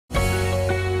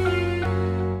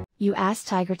You ask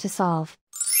Tiger to solve.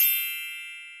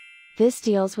 This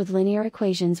deals with linear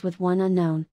equations with one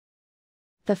unknown.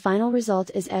 The final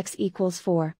result is x equals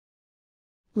 4.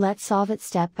 Let's solve it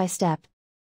step by step.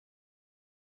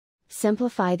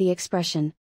 Simplify the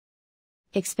expression.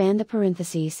 Expand the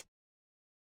parentheses.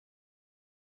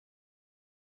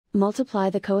 Multiply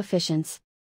the coefficients.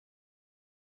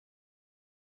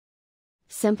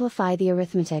 Simplify the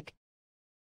arithmetic.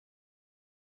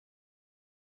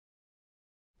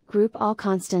 Group all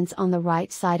constants on the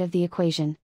right side of the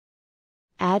equation.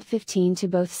 Add 15 to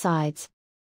both sides.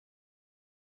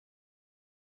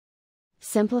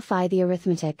 Simplify the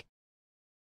arithmetic.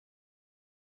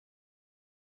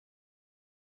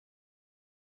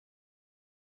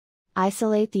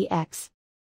 Isolate the x.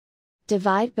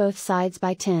 Divide both sides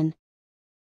by 10.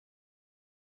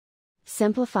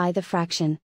 Simplify the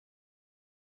fraction.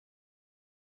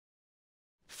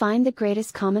 Find the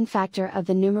greatest common factor of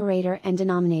the numerator and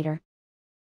denominator.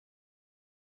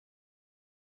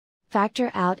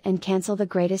 Factor out and cancel the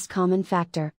greatest common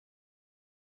factor.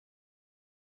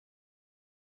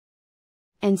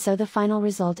 And so the final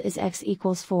result is x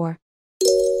equals 4.